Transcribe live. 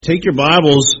Take your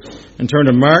Bibles and turn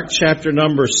to Mark chapter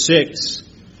number 6.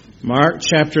 Mark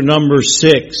chapter number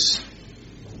 6.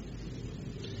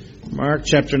 Mark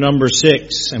chapter number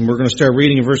 6. And we're going to start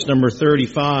reading in verse number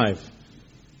 35.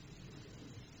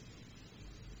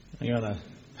 I got to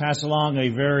pass along a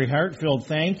very heartfelt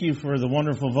thank you for the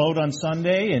wonderful vote on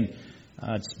Sunday. And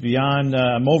it's beyond,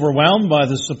 I'm overwhelmed by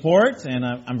the support. And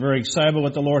I'm very excited about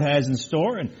what the Lord has in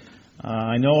store. And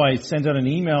I know I sent out an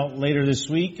email later this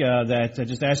week that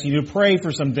just asking you to pray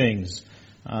for some things.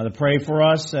 To pray for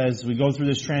us as we go through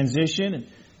this transition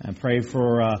and pray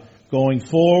for going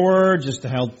forward, just to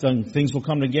help things will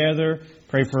come together.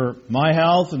 Pray for my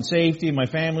health and safety and my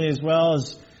family as well.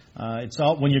 As it's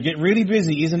all when you get really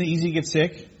busy, isn't it easy to get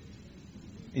sick?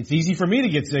 It's easy for me to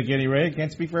get sick anyway. I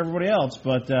can't speak for everybody else,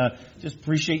 but just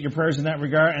appreciate your prayers in that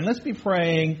regard. And let's be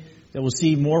praying that we'll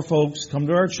see more folks come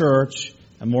to our church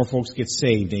and more folks get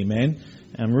saved. Amen.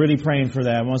 I'm really praying for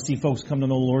that. I want to see folks come to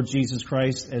know the Lord Jesus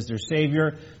Christ as their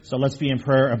Savior. So let's be in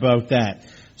prayer about that.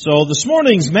 So this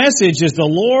morning's message is the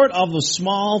Lord of the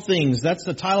small things. That's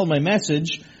the title of my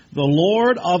message. The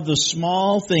Lord of the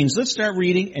small things. Let's start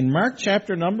reading in Mark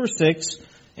chapter number 6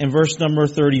 and verse number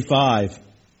 35.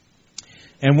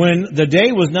 And when the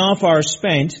day was now far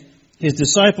spent, his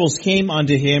disciples came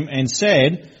unto him and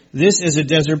said, This is a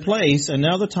desert place, and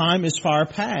now the time is far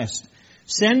past.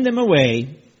 Send them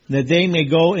away, that they may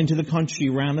go into the country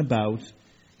round about,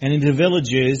 and into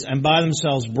villages, and buy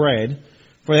themselves bread,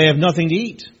 for they have nothing to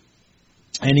eat.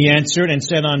 And he answered and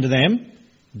said unto them,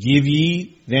 Give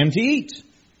ye them to eat.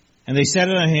 And they said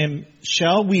unto him,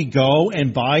 Shall we go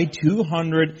and buy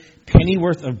 200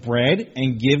 pennyworth of bread,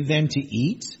 and give them to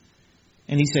eat?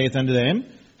 And he saith unto them,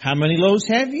 How many loaves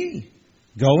have ye?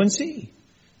 Go and see.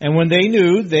 And when they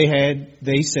knew,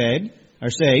 they said,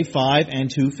 5 and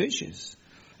 2 fishes.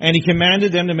 And he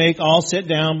commanded them to make all sit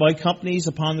down by companies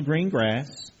upon the green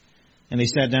grass. And they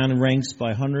sat down in ranks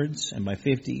by hundreds and by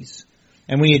 50s.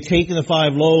 And when he had taken the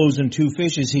 5 loaves and 2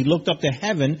 fishes, he looked up to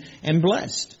heaven and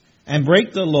blessed, and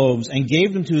brake the loaves, and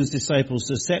gave them to his disciples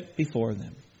to set before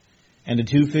them. And the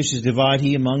 2 fishes divide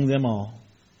he among them all.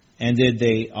 And did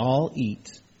they all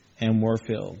eat, and were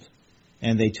filled.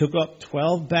 And they took up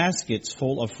 12 baskets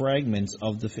full of fragments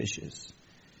of the fishes.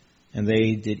 And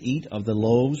they did eat of the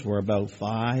loaves were about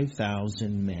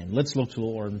 5,000 men. Let's look to the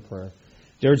Lord in prayer.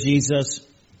 Dear Jesus,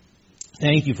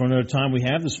 thank you for another time we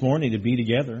have this morning to be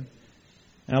together.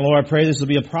 And Lord, I pray this will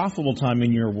be a profitable time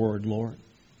in your word, Lord.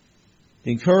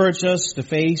 Encourage us to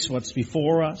face what's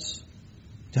before us,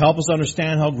 to help us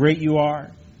understand how great you are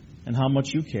and how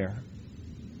much you care.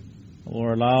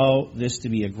 Lord, allow this to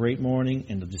be a great morning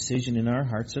and a decision in our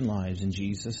hearts and lives. In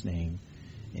Jesus' name,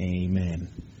 amen.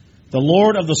 The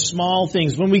Lord of the small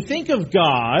things. When we think of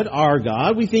God, our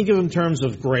God, we think of Him in terms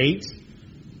of great,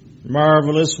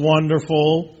 marvelous,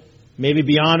 wonderful, maybe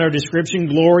beyond our description,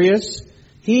 glorious.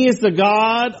 He is the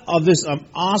God of this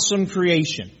awesome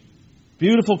creation,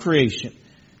 beautiful creation.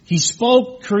 He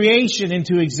spoke creation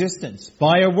into existence.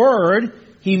 By a word,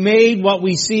 He made what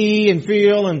we see and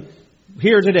feel and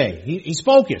hear today. He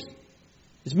spoke it.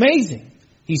 It's amazing.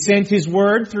 He sent His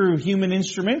word through human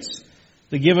instruments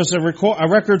to give us a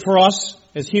record for us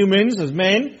as humans, as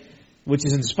men, which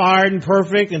is inspired and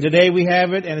perfect, and today we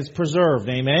have it and it's preserved.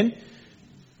 Amen?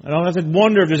 I don't have to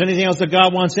wonder if there's anything else that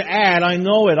God wants to add. I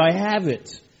know it. I have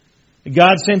it.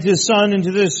 God sent His Son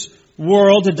into this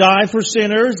world to die for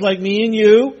sinners like me and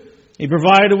you. He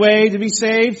provided a way to be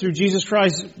saved through Jesus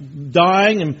Christ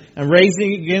dying and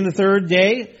raising again the third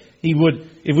day. He would,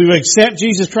 if we would accept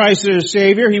Jesus Christ as our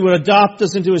Savior, He would adopt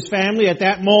us into His family at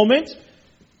that moment,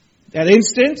 that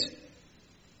instant.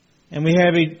 And we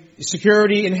have a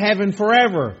security in heaven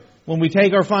forever when we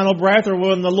take our final breath, or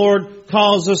when the Lord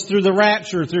calls us through the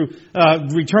rapture, through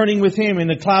returning with Him in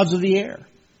the clouds of the air.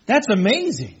 That's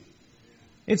amazing.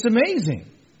 It's amazing.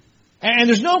 And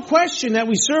there's no question that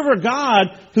we serve a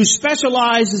God who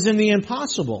specializes in the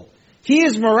impossible. He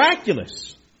is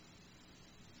miraculous.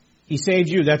 He saved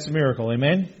you. That's a miracle.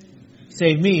 Amen?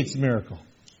 Saved me. It's a miracle.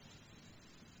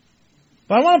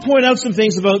 But I want to point out some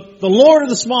things about the Lord of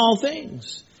the small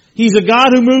things. He's a God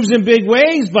who moves in big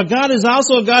ways, but God is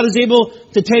also a God who's able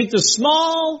to take the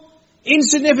small,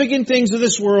 insignificant things of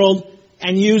this world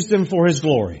and use them for His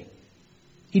glory.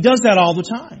 He does that all the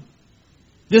time.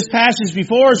 This passage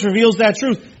before us reveals that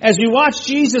truth. As we watch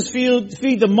Jesus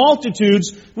feed the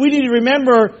multitudes, we need to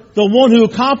remember the one who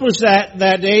accomplished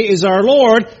that day is our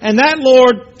Lord, and that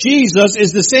Lord, Jesus,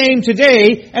 is the same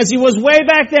today as He was way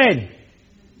back then.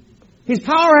 His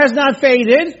power has not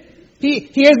faded.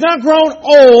 He has not grown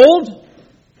old.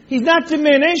 He's not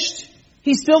diminished.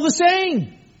 He's still the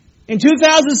same. In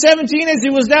 2017, as he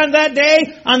was down that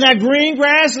day on that green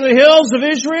grass of the hills of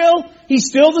Israel, he's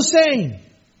still the same.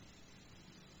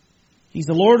 He's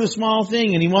the Lord of the small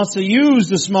thing, and he wants to use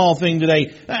the small thing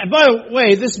today. By the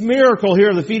way, this miracle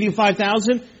here of the feeding of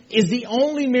 5,000 is the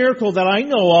only miracle that I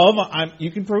know of.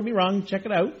 You can prove me wrong. Check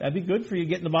it out. That'd be good for you.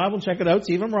 Get in the Bible, check it out,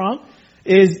 see if I'm wrong.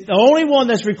 Is the only one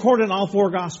that's recorded in all four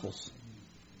Gospels.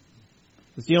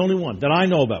 It's the only one that I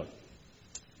know about.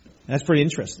 That's pretty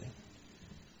interesting.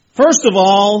 First of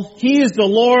all, He is the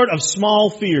Lord of small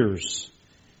fears.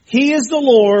 He is the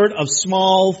Lord of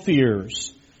small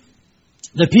fears.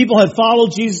 The people had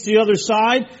followed Jesus to the other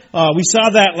side. We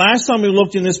saw that last time we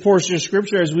looked in this portion of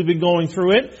Scripture as we've been going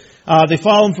through it. They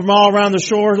followed Him from all around the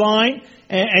shoreline.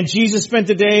 And Jesus spent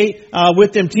the day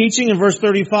with them teaching in verse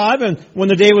 35, and when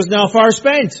the day was now far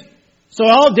spent. So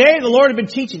all day the Lord had been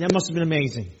teaching. That must have been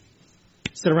amazing.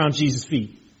 Sit around Jesus'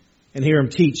 feet and hear Him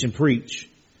teach and preach.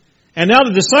 And now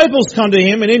the disciples come to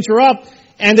Him and interrupt,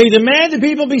 and they demand the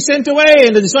people be sent away.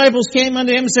 And the disciples came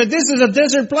unto Him and said, "This is a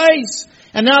desert place,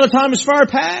 and now the time is far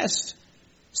past.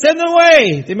 Send them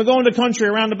away. They may go into the country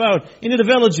around about, into the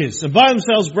villages, and buy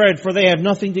themselves bread, for they have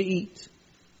nothing to eat."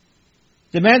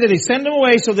 Demanded they send them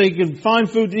away so they could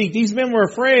find food to eat. These men were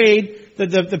afraid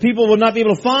that the people would not be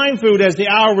able to find food as the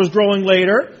hour was growing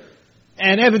later.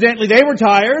 And evidently they were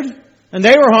tired, and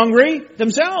they were hungry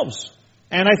themselves.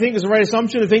 And I think it's the right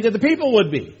assumption to think that the people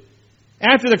would be.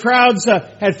 After the crowds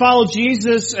had followed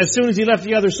Jesus, as soon as He left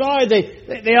the other side,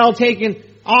 they all taken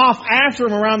off after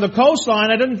Him around the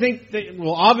coastline. I didn't think,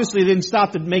 obviously they didn't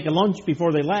stop to make a lunch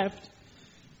before they left.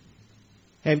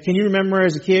 Can you remember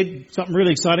as a kid, something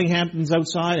really exciting happens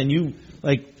outside and you,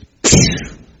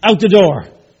 out the door.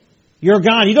 You're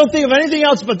gone. You don't think of anything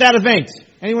else but that event.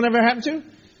 Anyone ever happened to?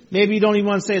 Maybe you don't even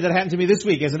want to say that happened to me this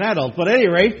week as an adult. But at any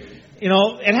rate,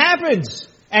 it happens.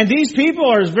 And these people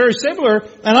are very similar.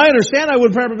 And I understand I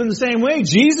would probably have been the same way.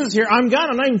 Jesus here, I'm gone.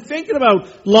 I'm not even thinking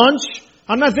about lunch.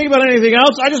 I'm not thinking about anything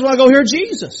else. I just want to go hear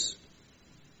Jesus.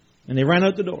 And they ran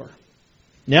out the door.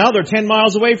 Now they're 10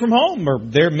 miles away from home, or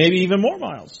they're maybe even more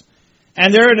miles.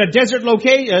 And they're in a desert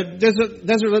location. There's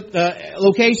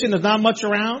not much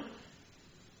around.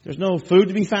 There's no food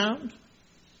to be found.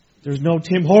 There's no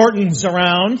Tim Hortons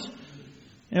around.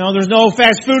 There's no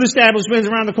fast food establishments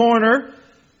around the corner.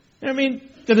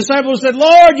 The disciples said,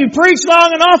 "Lord, you preached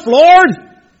long enough,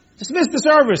 Lord. Dismiss the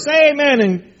service. Say amen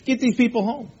and get these people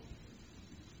home."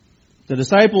 The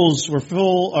disciples were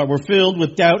filled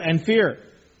with doubt and fear.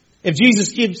 If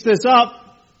Jesus keeps this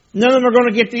up, none of them are going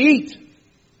to get to eat.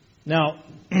 Now,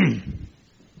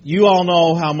 you all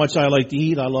know how much I like to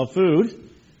eat. I love food.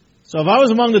 So if I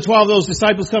was among the 12 of those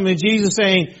disciples coming to Jesus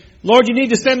saying, "Lord, you need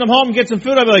to send them home and get some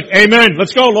food," I'd be like, "Amen.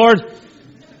 Let's go, Lord."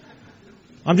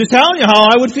 I'm just telling you how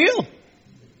I would feel.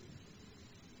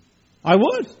 I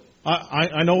would.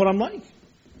 I know what I'm like.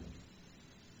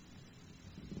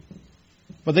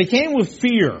 But they came with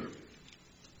fear.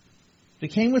 They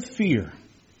came with fear.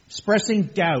 Expressing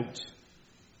doubt.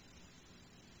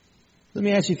 Let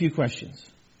me ask you a few questions.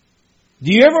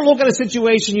 Do you ever look at a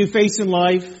situation you face in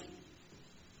life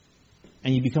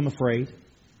and you become afraid?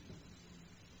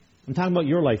 I'm talking about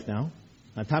your life now.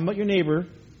 I'm talking about your neighbor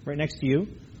right next to you,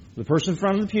 the person in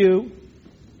front of the pew.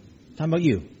 I'm talking about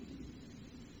you.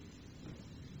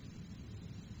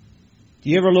 Do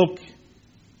you ever look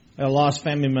at a lost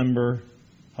family member,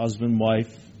 husband,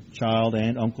 wife, child,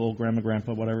 aunt, uncle, grandma,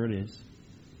 grandpa, whatever it is,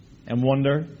 and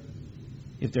wonder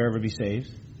if they'll ever be saved?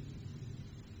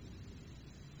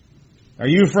 Are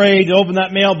you afraid to open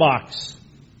that mailbox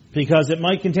because it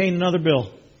might contain another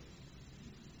bill?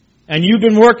 And you've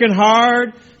been working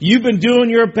hard, you've been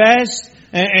doing your best,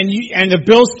 and the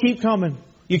bills keep coming.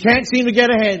 You can't seem to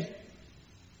get ahead.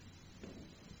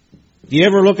 Do you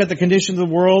ever look at the condition of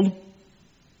the world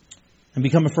and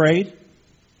become afraid,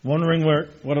 wondering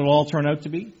what it'll all turn out to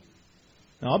be?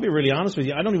 Now, I'll be really honest with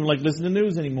you. I don't even like listening to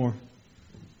news anymore.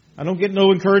 I don't get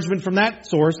no encouragement from that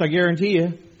source, I guarantee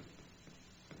you.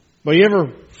 But you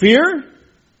ever fear?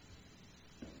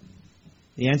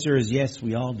 The answer is yes,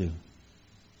 we all do.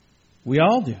 We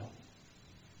all do.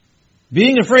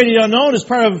 Being afraid of the unknown is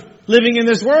part of living in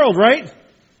this world, right?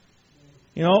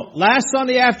 Last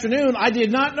Sunday afternoon, I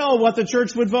did not know what the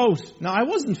church would vote. Now, I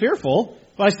wasn't fearful,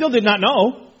 but I still did not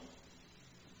know.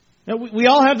 Now, we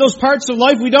all have those parts of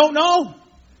life we don't know.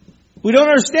 We don't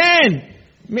understand.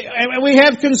 And we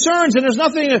have concerns, and there's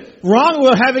nothing wrong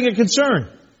with having a concern.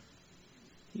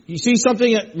 You see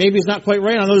something that maybe is not quite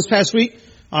right. I know this past week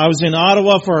I was in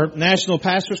Ottawa for a National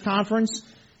Pastors Conference,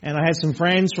 And I had some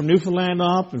friends from Newfoundland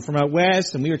up and from out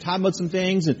west, and we were talking about some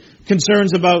things and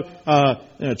concerns about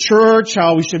church,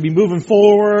 how we should be moving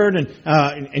forward,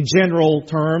 and in general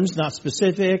terms, not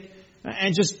specific,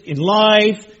 and just in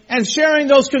life, and sharing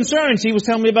those concerns. He was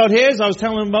telling me about his, I was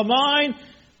telling him about mine.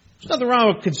 There's nothing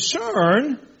wrong with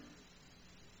concern.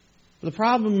 But the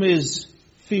problem is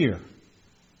fear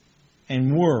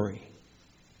and worry.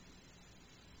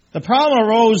 The problem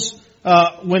arose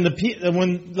when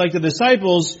the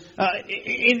disciples,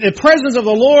 in the presence of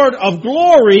the Lord of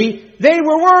glory, they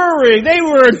were worried. They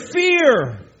were in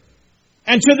fear.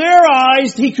 And to their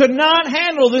eyes, He could not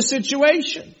handle this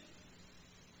situation.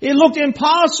 It looked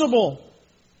impossible.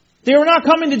 They were not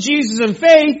coming to Jesus in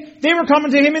faith. They were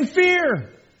coming to Him in fear.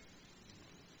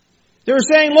 They were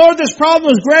saying, Lord, this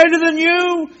problem is greater than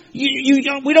you.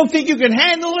 We don't think you can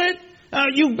handle it.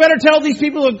 You better tell these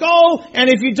people to go. And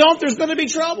if you don't, there's going to be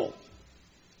trouble.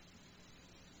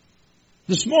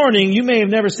 This morning, you may have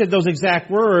never said those exact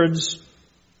words,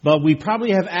 but we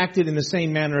probably have acted in the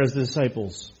same manner as the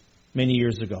disciples many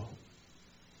years ago.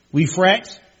 We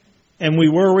fret and we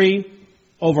worry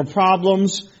over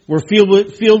problems. We're filled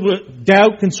with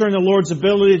doubt concerning the Lord's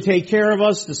ability to take care of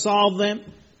us, to solve them.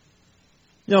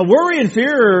 You know, worry and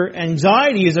fear,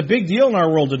 anxiety is a big deal in our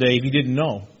world today, if you didn't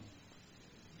know.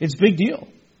 It's a big deal.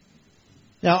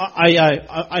 Now,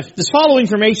 this following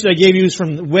information I gave you is from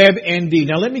WebMD.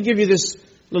 Now, let me give you this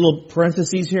little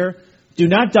parentheses here. Do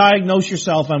not diagnose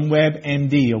yourself on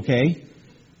WebMD, okay?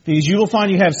 Because you will find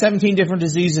you have 17 different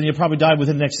diseases and you'll probably die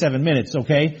within the next 7 minutes,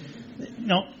 okay?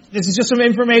 No, this is just some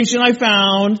information I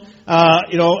found,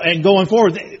 and going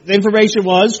forward. The information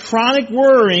was chronic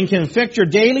worrying can affect your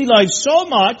daily life so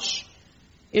much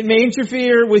it may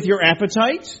interfere with your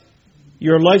appetite,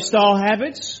 your lifestyle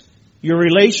habits, your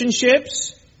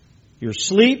relationships, your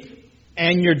sleep,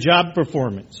 and your job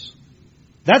performance.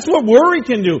 That's what worry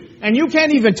can do. And you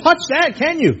can't even touch that,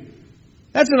 can you?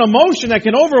 That's an emotion that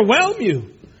can overwhelm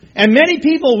you. And many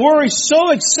people worry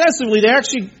so excessively, they're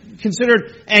actually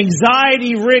considered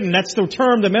anxiety-ridden. That's the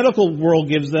term the medical world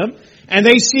gives them. And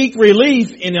they seek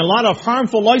relief in a lot of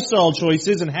harmful lifestyle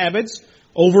choices and habits,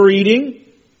 overeating,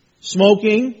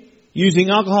 smoking,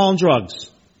 using alcohol and drugs.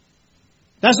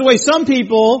 That's the way some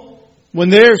people, when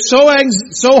they're so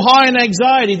high in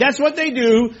anxiety, that's what they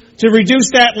do to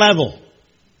reduce that level.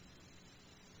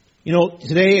 You know,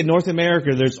 today in North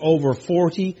America, there's over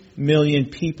 40 million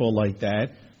people like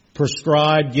that,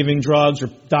 prescribed, giving drugs, or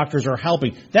doctors are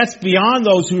helping. That's beyond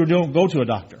those who don't go to a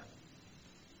doctor.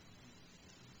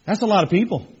 That's a lot of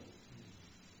people.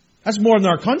 That's more than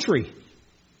our country.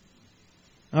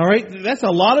 All right? That's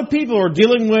a lot of people who are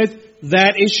dealing with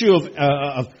that issue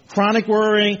of chronic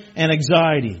worrying and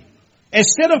anxiety.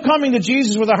 Instead of coming to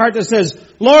Jesus with a heart that says,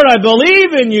 Lord, I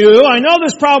believe in you. I know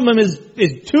this problem is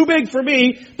too big for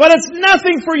me, but it's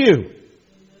nothing for you.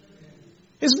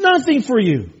 It's nothing for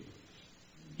you.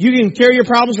 You can carry your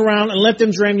problems around and let them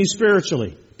drain you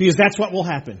spiritually, because that's what will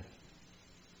happen.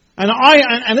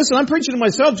 And listen, I'm preaching to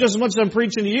myself just as much as I'm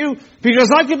preaching to you,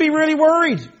 because I could be really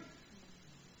worried.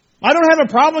 I don't have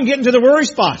a problem getting to the worry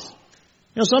spot.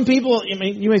 You know, some people,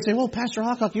 you may say, well, Pastor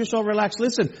Hawcock, you're so relaxed.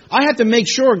 Listen, I have to make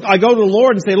sure I go to the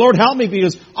Lord and say, Lord, help me,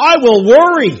 because I will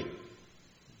worry.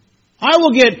 I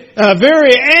will get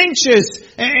very anxious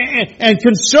and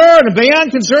concerned, and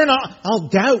beyond concern, I'll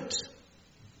doubt.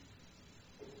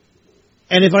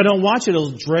 And if I don't watch it,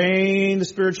 it'll drain the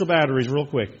spiritual batteries real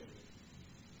quick.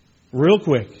 Real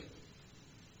quick.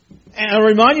 And I'll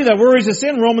remind you that worry is a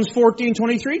sin. Romans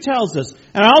 14:23 tells us.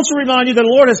 And I also remind you that the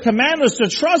Lord has commanded us to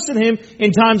trust in Him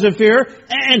in times of fear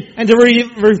and to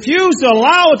refuse to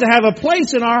allow it to have a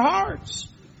place in our hearts.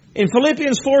 In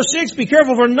Philippians 4:6, be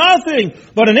careful for nothing,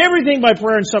 but in everything by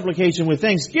prayer and supplication with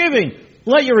thanksgiving,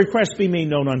 let your requests be made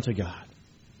known unto God.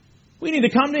 We need to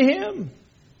come to Him.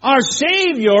 Our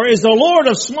Savior is the Lord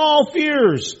of small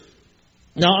fears.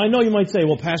 Now, I know you might say,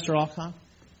 well, Pastor Alcon,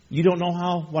 you don't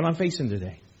know what I'm facing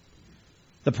today.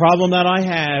 The problem that I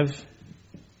have,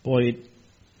 boy,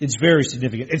 it's very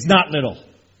significant. It's not little.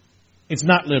 It's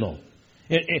not little.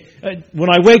 When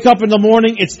I wake up in the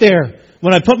morning, it's there.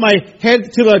 When I put my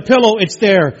head to the pillow, it's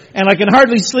there. And I can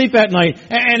hardly sleep at night.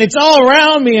 And it's all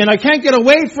around me, and I can't get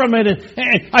away from it.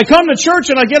 And I come to church,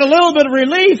 and I get a little bit of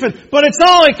relief, but it's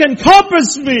all, it can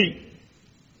encompass me.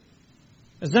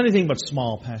 It's anything but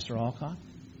small, Pastor Alcott.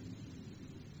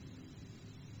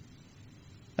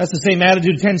 That's the same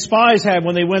attitude 10 spies had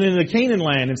when they went into the Canaan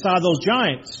land and saw those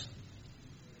giants.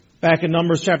 Back in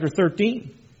Numbers chapter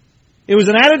 13. It was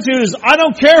an attitude of, I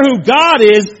don't care who God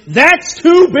is, that's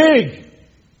too big.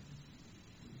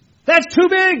 That's too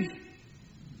big.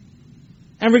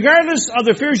 And regardless of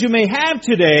the fears you may have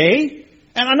today,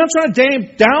 And I'm not trying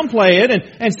to downplay it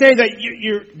and say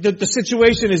that the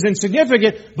situation is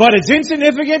insignificant, but it's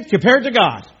insignificant compared to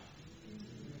God.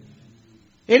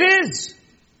 It is.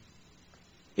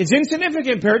 It's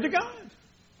insignificant compared to God.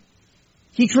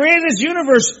 He created this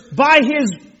universe by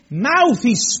His mouth.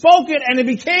 He spoke it and it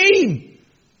became.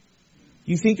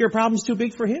 You think your problem's too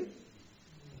big for Him?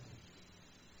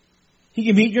 He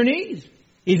can meet your need.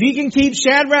 If He can keep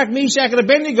Shadrach, Meshach, and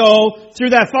Abednego through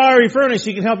that fiery furnace,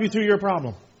 He can help you through your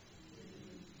problem.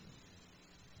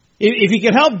 If He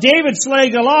can help David slay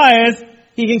Goliath,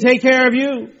 He can take care of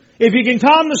you. If He can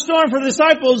calm the storm for the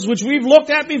disciples, which we've looked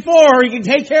at before, He can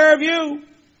take care of you.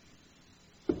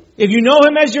 If you know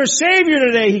Him as your Savior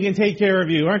today, He can take care of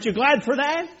you. Aren't you glad for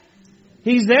that?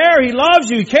 He's there. He loves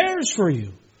you. He cares for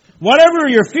you. Whatever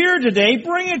your fear today,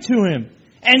 bring it to Him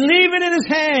and leave it in His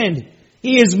hand.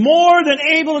 He is more than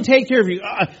able to take care of you.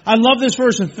 I love this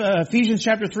verse in Ephesians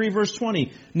chapter 3 verse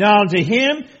 20. Now to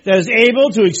Him that is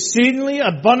able to exceedingly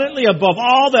abundantly above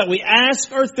all that we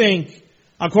ask or think,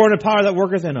 according to the power that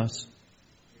worketh in us.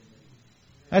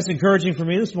 That's encouraging for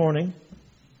me this morning.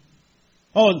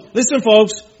 Oh, listen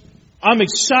folks, I'm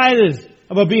excited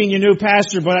about being your new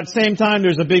pastor, but at the same time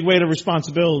there's a big weight of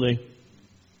responsibility.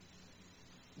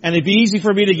 And it'd be easy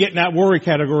for me to get in that worry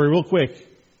category real quick.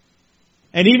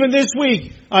 And even this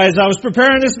week, as I was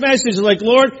preparing this message, like,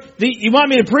 Lord, you want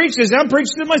me to preach this? I'm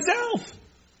preaching to myself.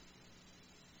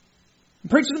 I'm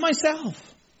preaching to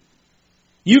myself.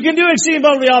 You can do exceeding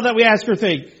abundantly all that we ask or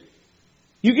think.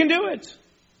 You can do it.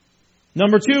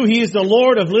 Number 2, He is the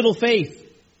Lord of little faith.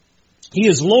 He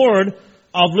is Lord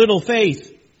of little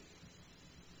faith.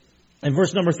 And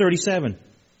verse number 37.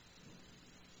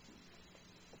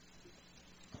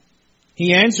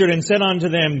 He answered and said unto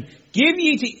them, Give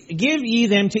ye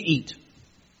them to eat.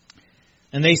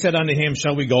 And they said unto Him,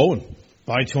 Shall we go and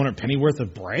buy 200 pennyworth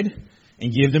of bread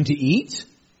and give them to eat?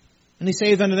 And He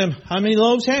saith unto them, How many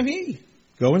loaves have ye?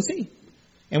 Go and see.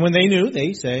 And when they knew,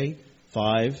 they say,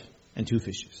 5 and 2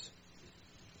 fishes.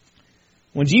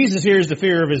 When Jesus hears the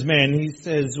fear of His men, He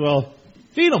says, well,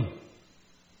 feed them.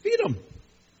 Feed them.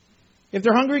 If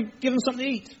they're hungry, give them something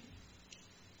to eat.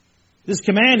 This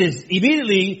command is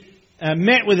immediately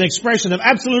met with an expression of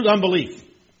absolute unbelief.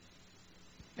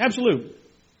 Absolute.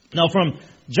 Now from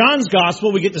John's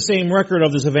Gospel, we get the same record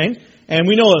of this event. And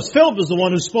we know that Philip was the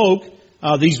one who spoke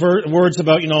these words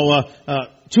about,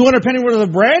 200 pennyworth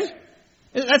of bread.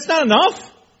 That's not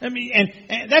enough. I mean,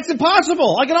 and that's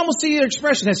impossible. I can almost see your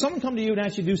expression. Has someone come to you and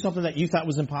asked you to do something that you thought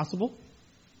was impossible?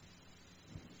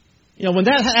 When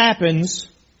that happens,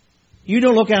 you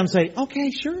don't look at and say,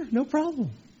 okay, sure, no problem.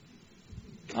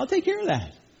 I'll take care of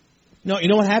that. No, you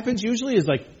know what happens usually is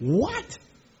like, what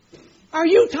are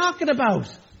you talking about?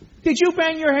 Did you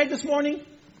bang your head this morning?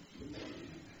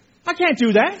 I can't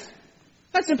do that.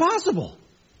 That's impossible.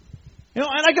 And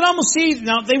I can almost see,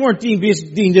 now they weren't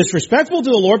being disrespectful to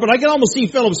the Lord, but I can almost see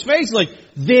Philip's face like,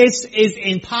 this is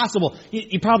impossible.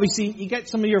 You probably see, you get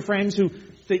some of your friends who,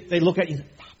 they look at you,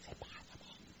 that's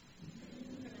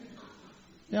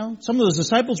impossible. Some of those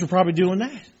disciples were probably doing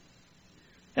that.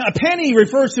 Now, a penny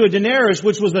refers to a denarius,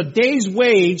 which was a day's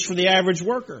wage for the average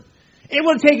worker. It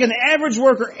would take an average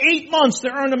worker 8 months to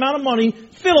earn the amount of money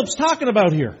Philip's talking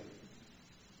about here.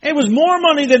 It was more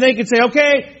money than they could say,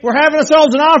 okay, we're having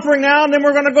ourselves an offering now, and then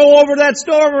we're going to go over to that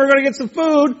store and we're going to get some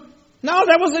food. No,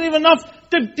 that wasn't even enough.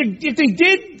 If they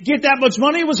did get that much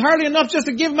money, it was hardly enough just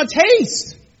to give them a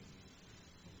taste.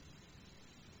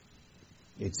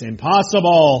 It's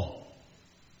impossible.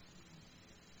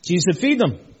 Jesus said, feed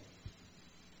them.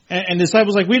 And the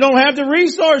disciples were like, we don't have the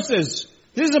resources.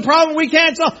 This is a problem we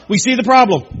can't solve. We see the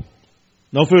problem.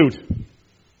 No food.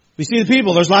 We see the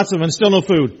people. There's lots of them and still no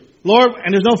food. Lord,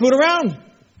 and there's no food around.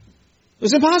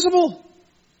 It's impossible.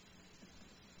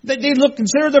 They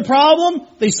considered the problem.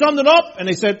 They summed it up and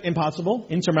they said, impossible,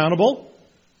 insurmountable.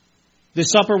 This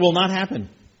supper will not happen.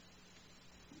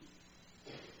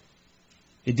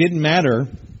 It didn't matter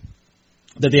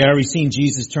that they had already seen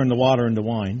Jesus turn the water into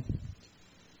wine.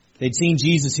 They'd seen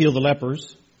Jesus heal the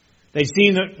lepers. They'd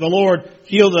seen the Lord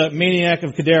heal the maniac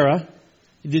of Gadara.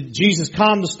 Jesus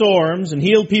calmed the storms and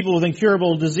healed people with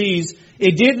incurable disease.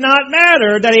 It did not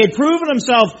matter that He had proven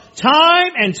Himself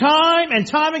time and time and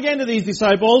time again to these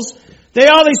disciples.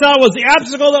 All they saw was the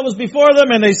obstacle that was before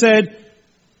them, and they said,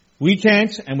 we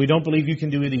can't, and we don't believe you can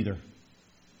do it either.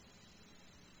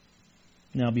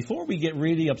 Now, before we get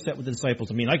really upset with the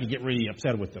disciples, I could get really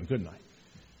upset with them, couldn't I?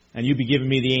 And you'd be giving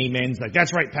me the amens, like,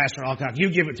 that's right, Pastor Alcock, you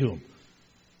give it to them.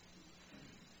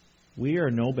 We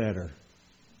are no better.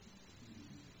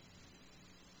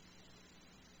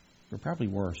 We're probably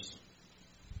worse.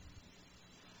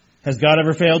 Has God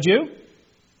ever failed you?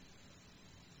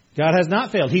 God has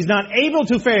not failed. He's not able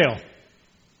to fail.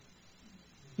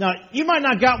 Now, you might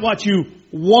not got what you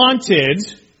wanted,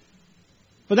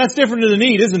 but that's different than the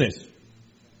need, isn't it?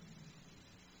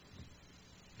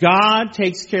 God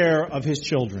takes care of His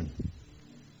children.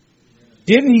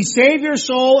 Didn't He save your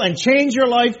soul and change your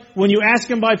life when you ask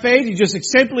Him by faith? You just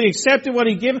simply accepted what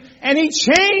He gave, and He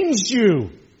changed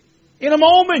you in a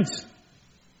moment.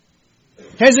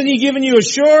 Hasn't He given you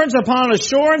assurance upon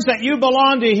assurance that you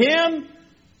belong to Him?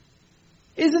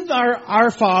 Isn't our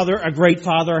Father a great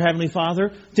Father, our Heavenly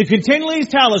Father? To continually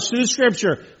tell us through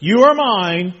Scripture, you are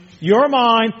mine, you're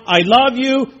mine, I love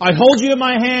you, I hold you in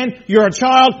my hand, you're a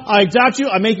child, I adopt you,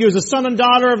 I make you as a son and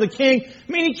daughter of the King.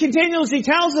 I mean, He continuously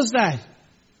tells us that.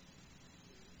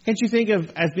 Can't you think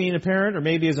of, as being a parent, or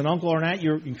maybe as an uncle or an aunt,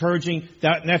 you're encouraging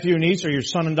that nephew or niece or your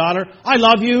son and daughter, I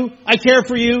love you, I care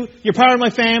for you, you're part of my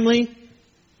family.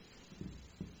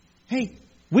 Hey,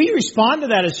 we respond to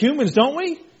that as humans, don't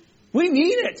we? We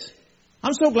need it.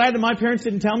 I'm so glad that my parents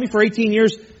didn't tell me for 18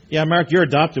 years, yeah, Mark, you're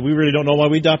adopted. We really don't know why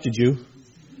we adopted you.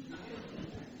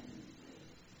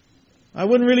 I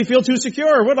wouldn't really feel too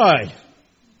secure, would I?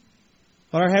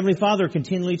 But our Heavenly Father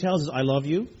continually tells us, I love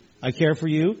you. I care for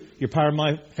you. You're part of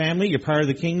my family. You're part of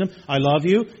the kingdom. I love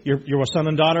you. You're a son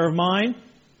and daughter of mine.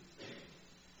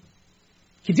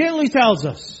 Continually tells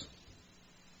us.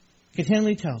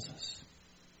 Continually tells us.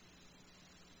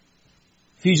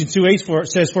 Ephesians 2:8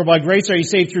 says, for by grace are you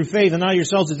saved through faith, and not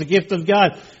yourselves, it's a gift of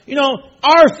God. You know,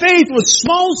 our faith was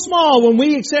small when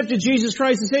we accepted Jesus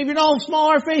Christ as Savior. You know how small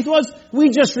our faith was?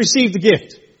 We just received the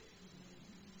gift.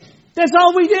 That's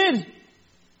all we did.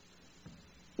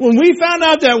 When we found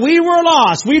out that we were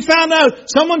lost, we found out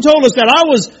someone told us that I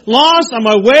was lost on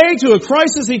my way to a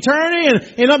crisis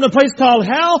eternity and up in a place called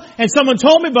hell, and someone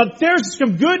told me, but there's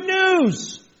some good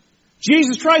news.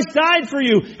 Jesus Christ died for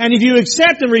you, and if you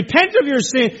accept and repent of your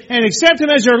sin and accept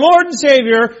Him as your Lord and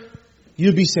Savior,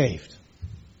 you'll be saved.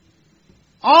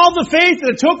 All the faith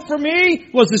that it took for me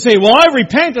was to say, well, I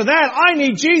repent of that. I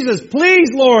need Jesus. Please,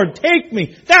 Lord, take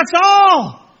me. That's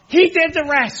all. He did the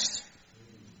rest.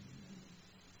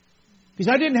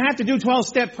 Because I didn't have to do a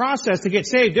 12-step process to get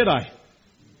saved, did I?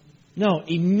 No,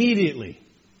 immediately.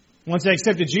 Once I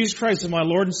accepted Jesus Christ as my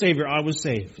Lord and Savior, I was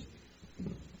saved.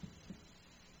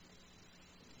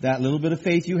 That little bit of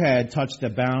faith you had touched the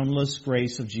boundless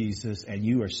grace of Jesus, and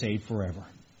you are saved forever.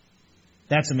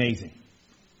 That's amazing.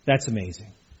 That's amazing.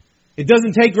 It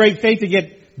doesn't take great faith to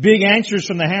get big answers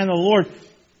from the hand of the Lord.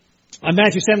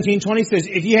 Matthew 17:20 says,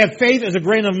 if you have faith as a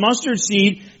grain of mustard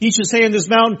seed, ye shall say in this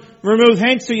mountain, remove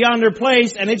hence to yonder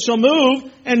place, and it shall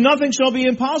move, and nothing shall be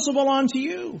impossible unto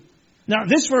you. Now,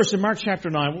 this verse in Mark chapter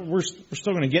 9, we're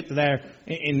still going to get to that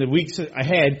in the weeks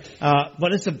ahead,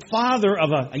 but it's a father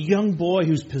of a young boy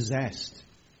who's possessed.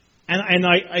 And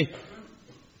I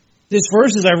this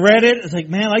verse, as I read it, it's like,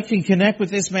 man, I can connect with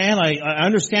this man. I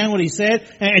understand what he said.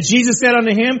 And Jesus said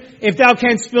unto him, if thou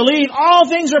canst believe, all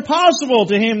things are possible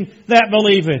to him that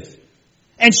believeth.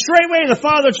 And straightway the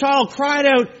father-child cried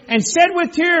out and said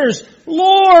with tears,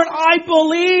 Lord, I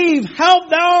believe, help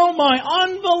thou my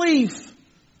unbelief.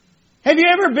 Have you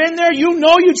ever been there? You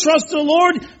know you trust the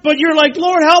Lord, but you're like,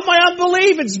 Lord, help my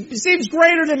unbelief. It seems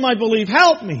greater than my belief.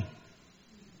 Help me.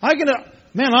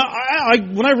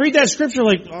 When I read that scripture,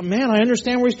 like, oh man, I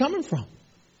understand where he's coming from.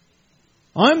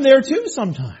 I'm there too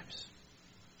sometimes.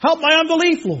 Help my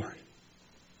unbelief, Lord.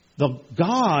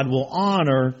 God will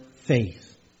honor faith.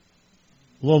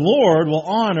 The Lord will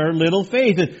honor little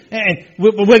faith. And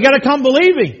we've got to come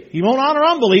believing. He won't honor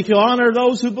unbelief. He'll honor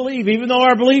those who believe. Even though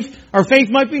our faith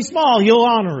might be small, He'll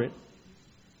honor it.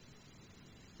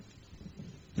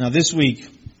 Now this week,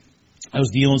 I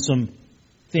was dealing with some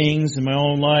things in my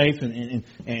own life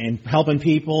and helping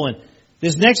people. And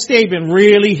this next statement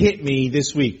really hit me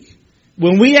this week.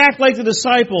 When we act like the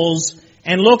disciples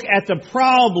and look at the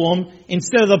problem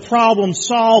instead of the problem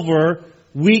solver,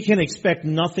 we can expect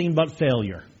nothing but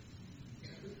failure.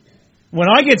 When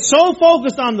I get so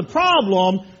focused on the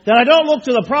problem that I don't look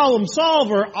to the problem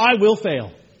solver, I will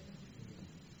fail.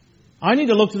 I need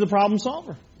to look to the problem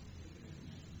solver.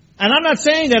 And I'm not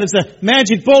saying that it's a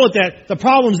magic bullet that the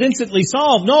problem's instantly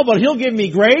solved. No, but He'll give me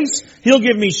grace, He'll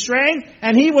give me strength,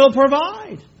 and He will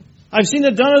provide. I've seen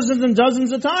it dozens and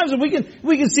dozens of times, and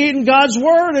we can see it in God's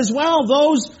Word as well.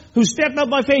 Those who stepped up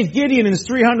by faith, Gideon and his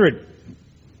 300.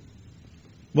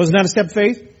 Wasn't that a step of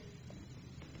faith?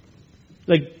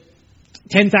 Like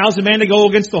 10,000 men to go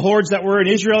against the hordes that were in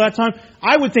Israel at that time?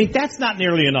 I would think that's not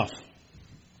nearly enough.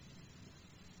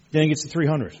 Then he gets to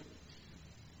 300.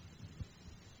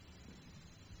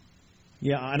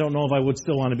 Yeah, I don't know if I would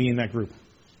still want to be in that group.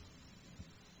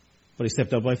 but he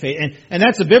stepped out by faith. And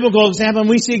that's a biblical example, and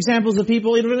we see examples of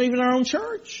people, even in our own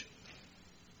church,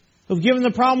 who've given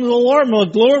the problem to the Lord, and we're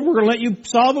like, Lord, we're going to let you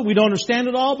solve it. We don't understand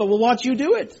it all, but we'll watch you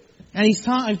do it. And he's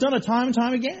done it time and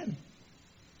time again.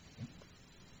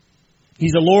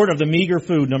 He's the Lord of the meager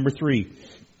food, number 3.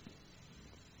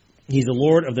 He's the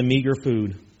Lord of the meager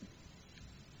food.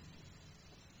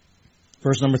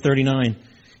 Verse number 39.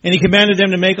 And he commanded them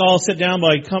to make all sit down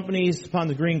by companies upon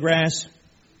the green grass.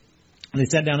 And they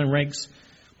sat down in ranks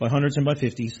by hundreds and by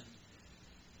 50s.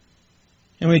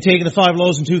 And when he had taken the 5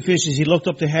 loaves and 2 fishes, he looked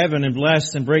up to heaven and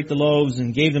blessed and brake the loaves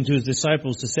and gave them to his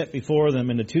disciples to set before them.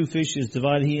 And the 2 fishes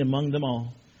divided he among them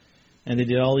all. And they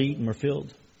did all eat and were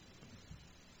filled.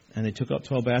 And they took up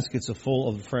 12 baskets full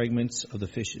of the fragments of the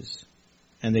fishes.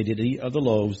 And they did eat of the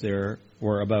loaves. There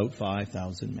were about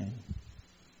 5,000 men.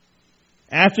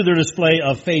 After their display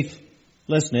of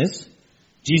faithlessness,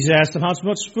 Jesus asked them, how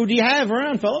much food do you have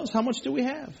around, fellows? How much do we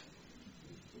have?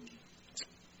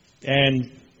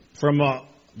 And from all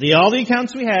the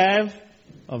accounts we have,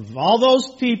 of all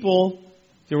those people,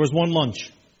 there was one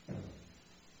lunch.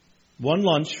 One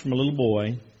lunch from a little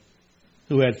boy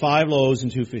who had 5 loaves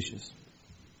and 2 fishes.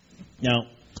 Now,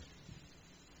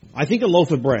 I think a loaf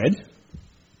of bread,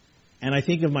 and I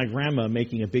think of my grandma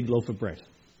making a big loaf of bread,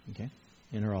 okay,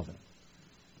 in her oven.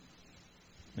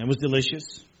 That was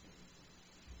delicious.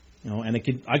 And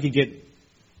I could get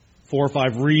 4 or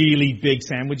 5 really big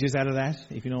sandwiches out of that,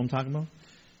 if you know what I'm talking about.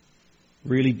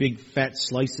 Really big fat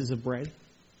slices of bread. I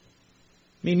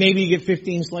mean, maybe you get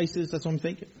 15 slices, that's what I'm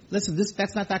thinking. Listen,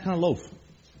 that's not that kind of loaf.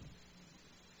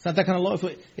 It's not that kind of loaf.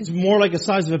 It's more like the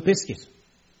size of a biscuit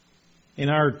in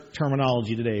our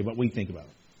terminology today, what we think about.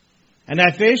 And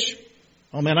that fish,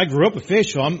 oh man, I grew up with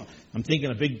fish, so I'm thinking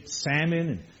a big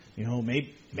salmon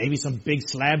and, maybe some big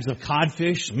slabs of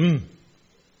codfish.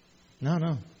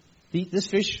 No. These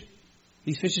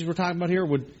fishes we're talking about here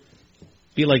would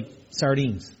be like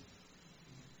sardines.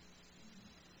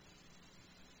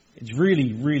 It's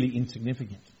really, really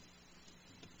insignificant.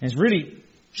 And it's really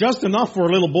just enough for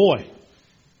a little boy.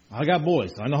 I got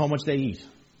boys. I know how much they eat.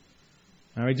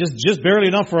 All right, just barely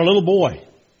enough for a little boy.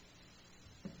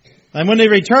 And when they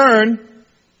return,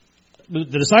 the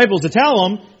disciples to tell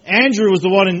them, Andrew was the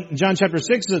one in John chapter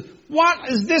 6 says, what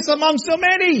is this among so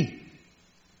many?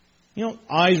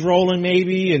 Eyes rolling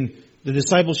maybe, and the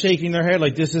disciples shaking their head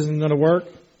like this isn't going to work.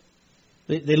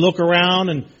 They look around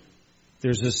and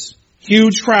there's this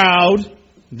huge crowd.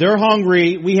 They're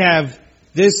hungry. We have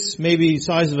this maybe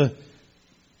size of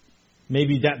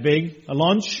maybe that big, a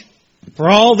lunch for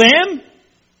all them.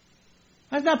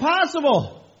 That's not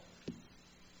possible.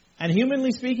 And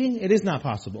humanly speaking, it is not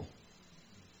possible.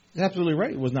 He's absolutely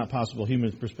right. It was not possible,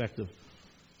 human perspective.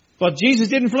 But Jesus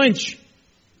didn't flinch.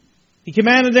 He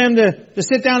commanded them to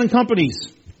sit down in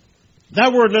companies.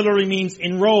 That word literally means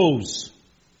in rows.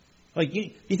 Like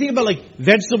you think about like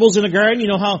vegetables in a garden. You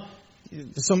know how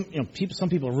some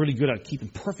people are really good at keeping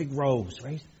perfect rows,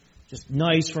 right? Just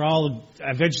nice for all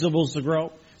the vegetables to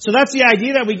grow. So that's the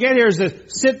idea that we get here, is to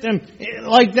sit them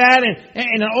like that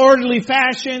in an orderly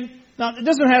fashion. Now it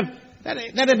doesn't have that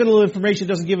bit of information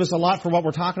doesn't give us a lot for what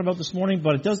we're talking about this morning,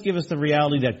 but it does give us the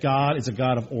reality that God is a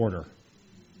God of order.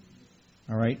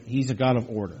 All right? He's a God of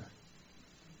order.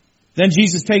 Then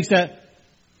Jesus takes the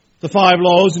 5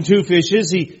 loaves and 2 fishes.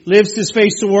 He lifts his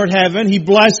face toward heaven. He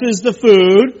blesses the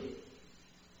food.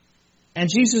 And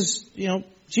Jesus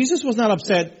was not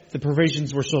upset the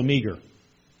provisions were so meager.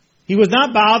 He was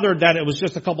not bothered that it was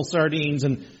just a couple sardines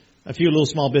and a few little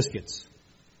small biscuits.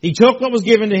 He took what was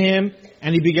given to him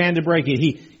and he began to break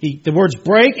it. The words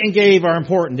break and gave are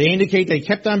important. They indicate that he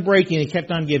kept on breaking and he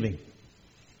kept on giving.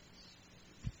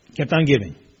 Kept on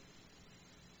giving.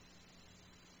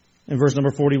 In verse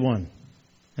number 41.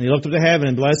 And he looked up to heaven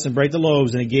and blessed and brake the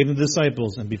loaves and he gave them to the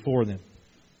disciples and before them.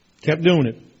 Kept doing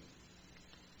it.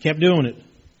 Kept doing it.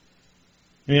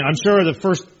 I mean, I'm sure the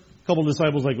first couple of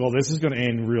disciples were like, well, this is going to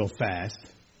end real fast.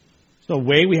 There's no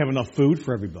way we have enough food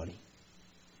for everybody.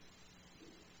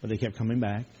 But they kept coming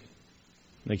back.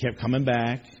 They kept coming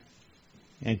back.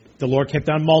 And the Lord kept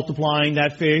on multiplying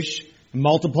that fish,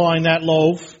 multiplying that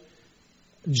loaf.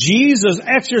 Jesus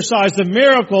exercised a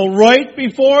miracle right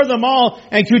before them all.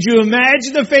 And could you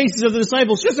imagine the faces of the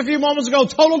disciples just a few moments ago?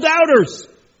 Total doubters.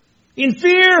 In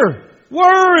fear.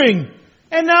 Worrying.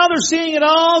 And now they're seeing it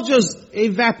all just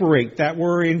evaporate, that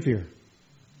worry and fear.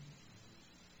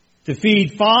 To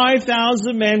feed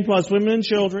 5,000 men plus women and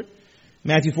children.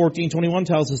 Matthew 14:21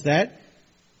 tells us that.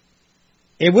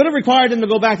 It would have required them to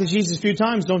go back to Jesus a few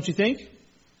times, don't you think?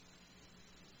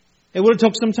 It would have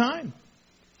took some time.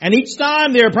 And each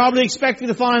time they were probably expecting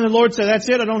to find the Lord say, that's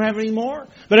it, I don't have any more.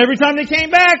 But every time they came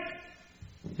back,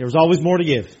 There was always more to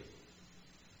give.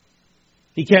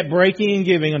 He kept breaking and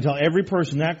giving until every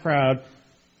person in that crowd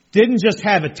didn't just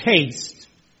have a taste,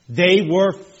 they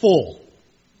were full.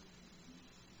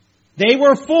 They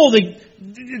were full.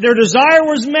 Their desire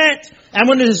was met. And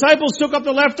when the disciples took up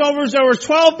the leftovers, there were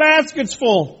 12 baskets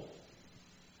full.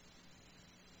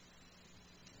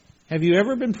 Have you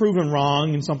ever been proven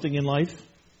wrong in something in life?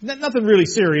 Nothing really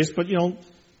serious, but you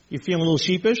feel a little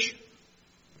sheepish.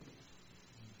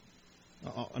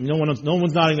 No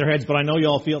one's nodding their heads, but I know you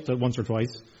all feel it once or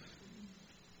twice.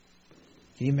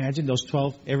 Can you imagine those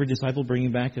 12, every disciple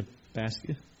bringing back a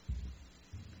basket?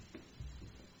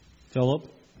 Philip?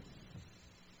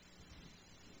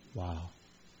 Wow.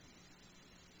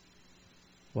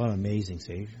 What an amazing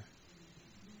Savior.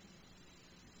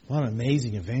 What an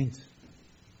amazing event.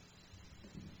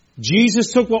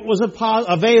 Jesus took what was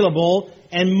available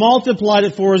and multiplied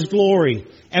it for His glory.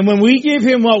 And when we give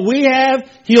Him what we have,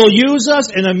 He'll use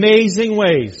us in amazing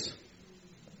ways.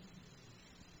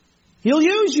 He'll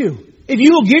use you. If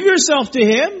you will give yourself to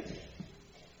Him.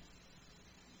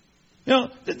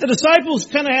 The disciples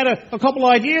kind of had a couple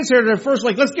of ideas here. They're first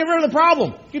like, let's get rid of the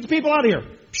problem. Get the people out of here.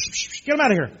 Get them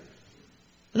out of here.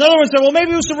 Another one said, well,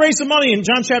 maybe we should raise some money in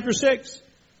John chapter 6.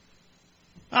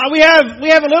 We have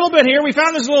a little bit here. We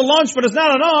found this little lunch, but it's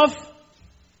not enough.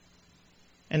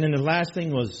 And then the last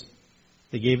thing was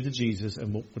they gave it to Jesus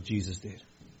and what Jesus did.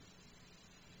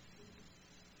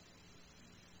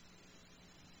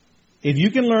 If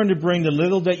you can learn to bring the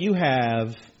little that you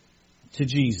have to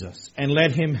Jesus and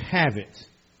let Him have it,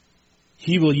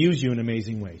 He will use you in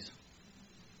amazing ways.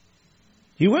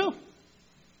 He will.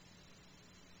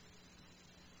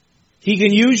 He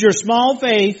can use your small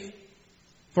faith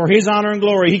for His honor and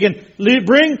glory. He can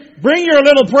bring your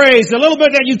little praise, the little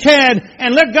bit that you can,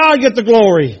 and let God get the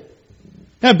glory.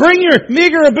 Now bring your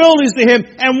meager abilities to Him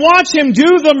and watch Him do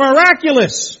the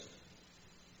miraculous.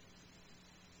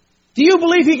 Do you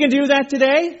believe He can do that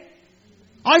today?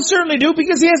 I certainly do,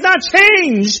 because He has not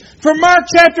changed from Mark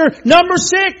chapter number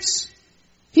 6.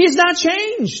 He has not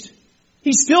changed.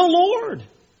 He's still Lord.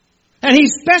 And He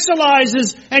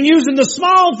specializes in using the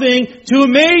small thing to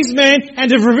amaze men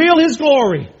and to reveal His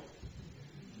glory.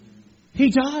 He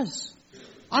does.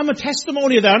 I'm a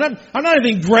testimony of that. I'm not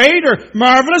anything great or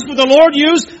marvelous, but the Lord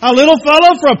used a little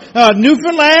fellow from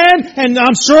Newfoundland, and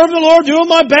I'm serving the Lord, doing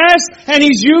my best, and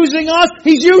He's using us.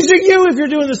 He's using you if you're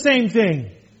doing the same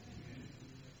thing.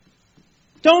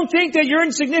 Don't think that you're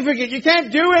insignificant. You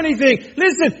can't do anything.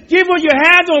 Listen, give what you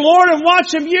have to the Lord and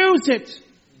watch Him use it.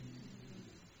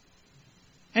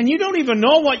 And you don't even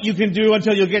know what you can do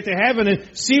until you get to heaven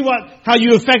and see how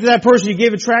you affected that person you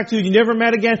gave a tract to, you never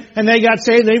met again, and they got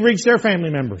saved, they reached their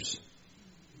family members.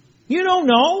 You don't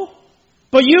know.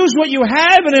 But use what you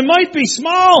have, and it might be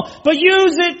small, but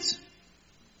use it.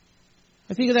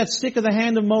 I think of that stick of the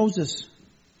hand of Moses.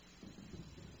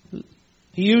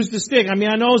 He used the stick. I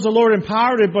know the Lord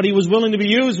empowered it, but he was willing to be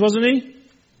used, wasn't he?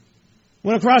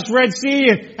 Went across the Red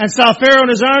Sea and saw Pharaoh and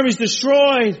his armies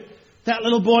destroyed. That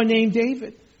little boy named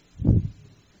David.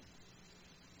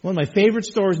 One of my favorite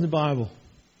stories in the Bible.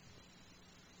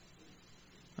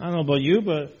 I don't know about you,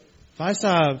 but if I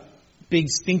saw a big,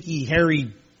 stinky,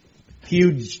 hairy,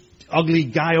 huge, ugly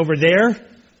guy over there,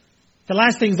 the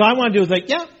last things I want to do is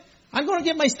I'm going to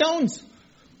get my stones.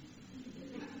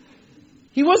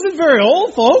 He wasn't very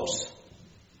old, folks.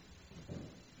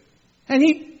 And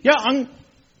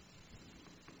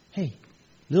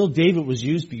little David was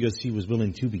used because he was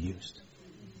willing to be used.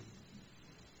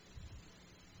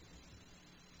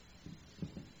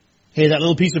 Hey, that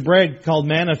little piece of bread called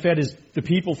manna fed the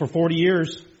people for 40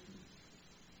 years.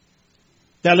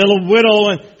 That little widow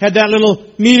had that little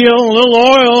meal, a little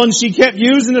oil, and she kept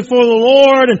using it for the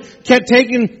Lord and kept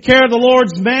taking care of the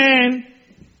Lord's man.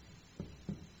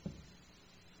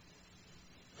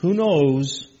 Who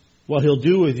knows what He'll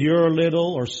do with your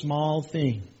little or small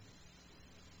thing?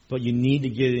 But you need to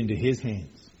get into His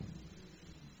hands.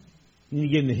 You need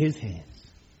to get into His hands.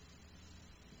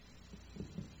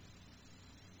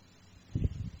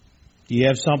 Do you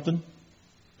have something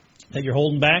that you're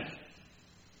holding back?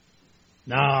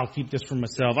 No, I'll keep this for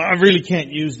myself. I really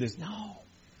can't use this. No.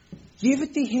 Give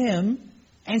it to Him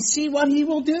and see what He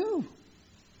will do.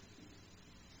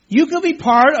 You can be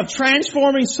part of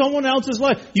transforming someone else's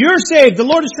life. You're saved. The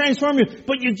Lord has transformed you.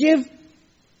 But you give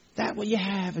that what you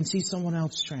have and see someone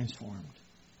else transformed.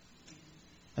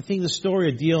 I think the story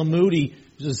of D.L. Moody,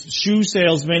 was a shoe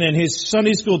salesman, and his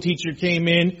Sunday school teacher came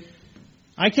in.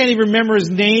 I can't even remember his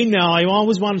name now. I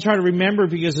always want to try to remember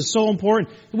because it's so important.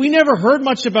 We never heard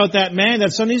much about that man,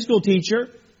 that Sunday school teacher.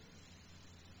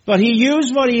 But he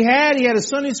used what he had. He had a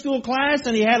Sunday school class,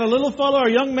 and he had a little fellow,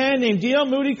 a young man named D.L.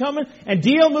 Moody coming, and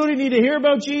D.L. Moody needed to hear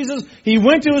about Jesus. He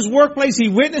went to his workplace. He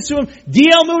witnessed to him.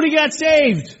 D.L. Moody got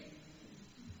saved.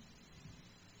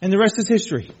 And the rest is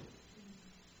history.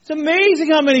 It's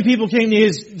amazing how many people came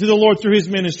to the Lord through his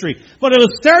ministry. But it'll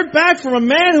start back from a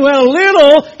man who had a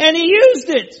little, and he used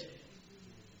it.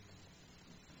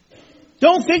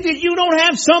 Don't think that you don't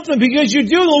have something because you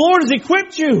do. The Lord has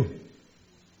equipped you.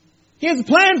 He has a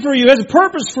plan for you. He has a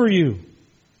purpose for you.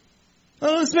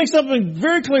 Now, let's make something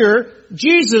very clear.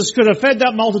 Jesus could have fed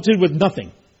that multitude with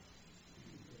nothing.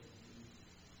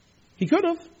 He could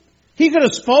have. He could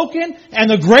have spoken, and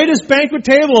the greatest banquet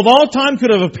table of all time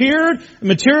could have appeared,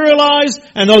 materialized,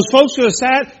 and those folks could have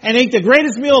sat and ate the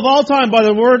greatest meal of all time by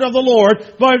the word of the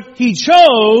Lord. But He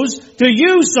chose to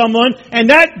use someone, and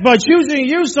that by choosing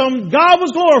to use someone, God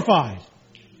was glorified.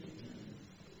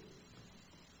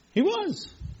 He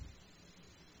was.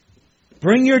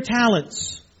 Bring your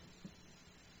talents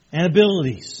and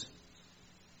abilities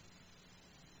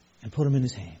and put them in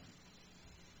His hand.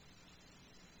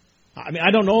 I mean,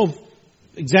 I don't know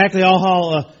exactly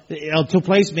how it took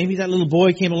place. Maybe that little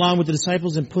boy came along with the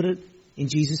disciples and put it in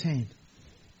Jesus' hand.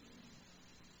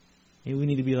 Maybe we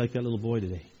need to be like that little boy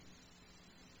today.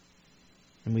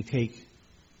 And we take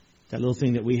that little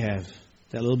thing that we have,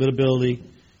 that little bit of ability.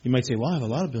 You might say, well, I have a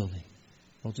lot of ability.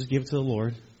 Well, just give it to the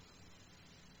Lord.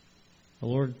 The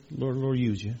Lord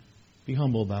use you. Be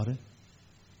humble about it.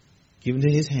 Give it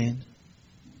to His hand.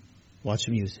 Watch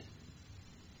Him use it.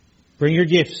 Bring your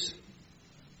gifts.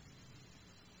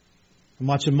 And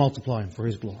watch Him multiply them for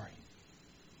His glory.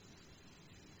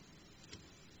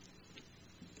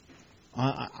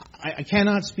 I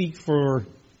cannot speak for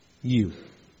you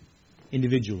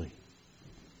individually.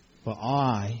 But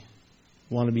I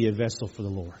want to be a vessel for the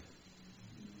Lord.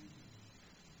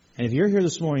 And if you're here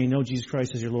this morning and you know Jesus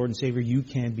Christ as your Lord and Savior, you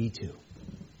can be too.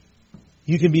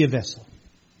 You can be a vessel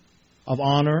of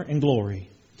honor and glory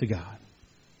to God.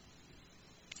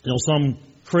 You know, some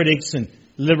critics and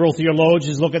liberal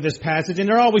theologians look at this passage and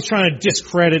they're always trying to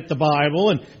discredit the Bible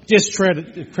and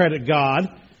discredit God.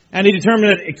 And they determine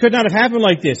that it could not have happened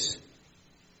like this.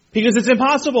 Because it's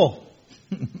impossible.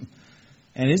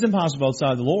 And it is impossible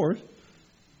outside the Lord.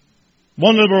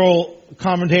 One liberal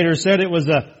commentator said it was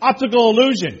an optical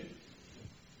illusion.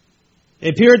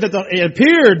 It appeared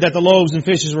that the loaves and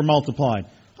fishes were multiplied.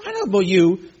 I don't know about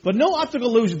you, but no optical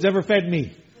illusions ever fed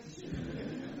me.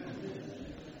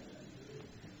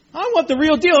 I want the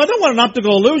real deal. I don't want an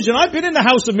optical illusion. I've been in the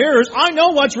house of mirrors. I know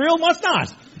what's real and what's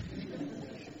not.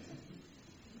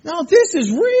 Now this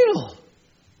is real.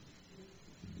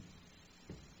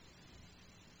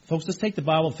 Folks, let's take the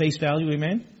Bible at face value,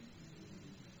 amen?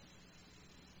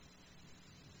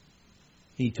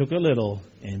 He took a little,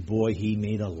 and boy, He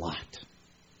made a lot.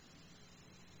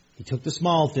 He took the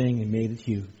small thing and made it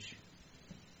huge.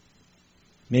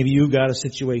 Maybe you got a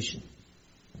situation,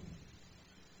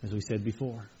 as we said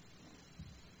before.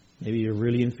 Maybe you're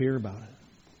really in fear about it.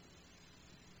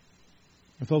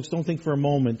 And folks, don't think for a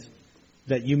moment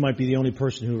that you might be the only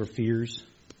person who fears.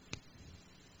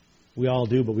 We all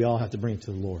do, but we all have to bring it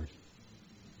to the Lord.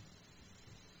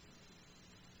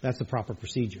 That's the proper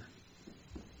procedure.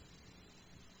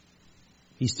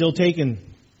 He's still taking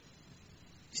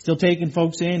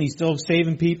folks in. He's still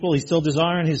saving people. He's still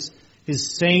desiring His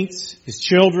saints, His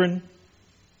children,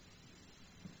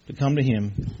 to come to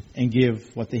Him and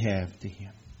give what they have to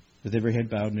Him, with every head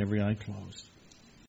bowed and every eye closed.